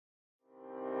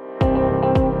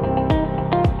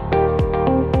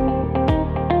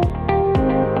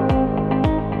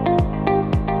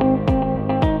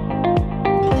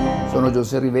Sono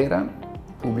José Rivera,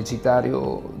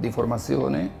 pubblicitario di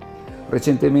formazione.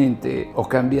 Recentemente ho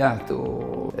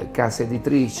cambiato casa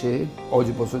editrice.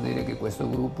 Oggi posso dire che questo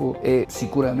gruppo è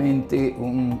sicuramente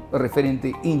un referente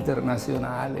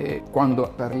internazionale. Quando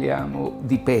parliamo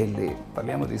di pelle,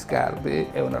 parliamo di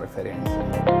scarpe, è una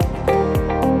referenza.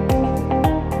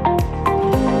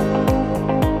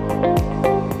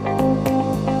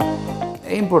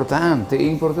 È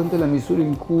importante la misura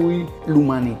in cui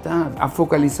l'umanità ha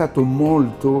focalizzato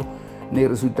molto nei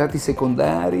risultati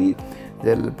secondari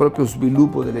del proprio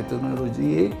sviluppo delle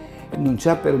tecnologie e non ci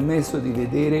ha permesso di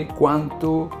vedere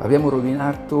quanto abbiamo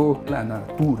rovinato la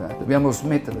natura. Dobbiamo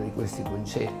smettere di questi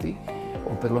concetti,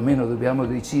 o perlomeno dobbiamo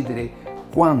decidere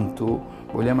quanto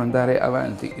vogliamo andare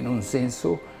avanti in un senso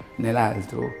o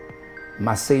nell'altro,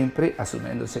 ma sempre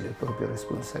assumendosi le proprie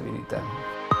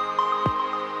responsabilità.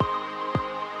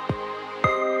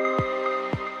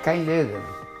 Kein Leder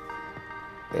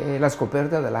è la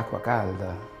scoperta dell'acqua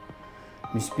calda.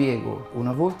 Mi spiego,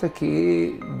 una volta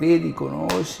che vedi,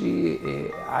 conosci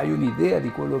e hai un'idea di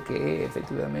quello che è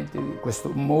effettivamente questo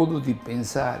modo di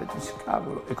pensare, tu dici,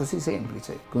 cavolo, è così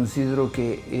semplice. Considero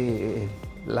che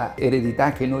la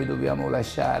eredità che noi dobbiamo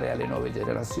lasciare alle nuove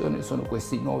generazioni sono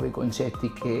questi nuovi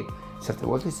concetti che certe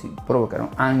volte si provocano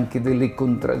anche delle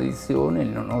contraddizioni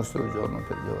nel nostro giorno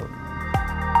per giorno.